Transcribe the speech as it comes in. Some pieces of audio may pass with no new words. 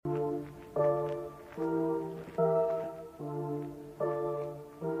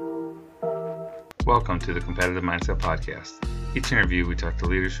Welcome to the Competitive Mindset Podcast. Each interview, we talk to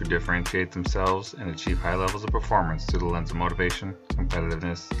leaders who differentiate themselves and achieve high levels of performance through the lens of motivation,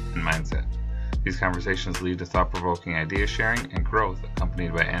 competitiveness, and mindset. These conversations lead to thought-provoking idea sharing and growth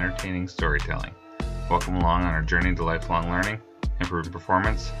accompanied by entertaining storytelling. Welcome along on our journey to lifelong learning, improved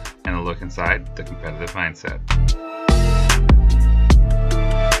performance, and a look inside the competitive mindset.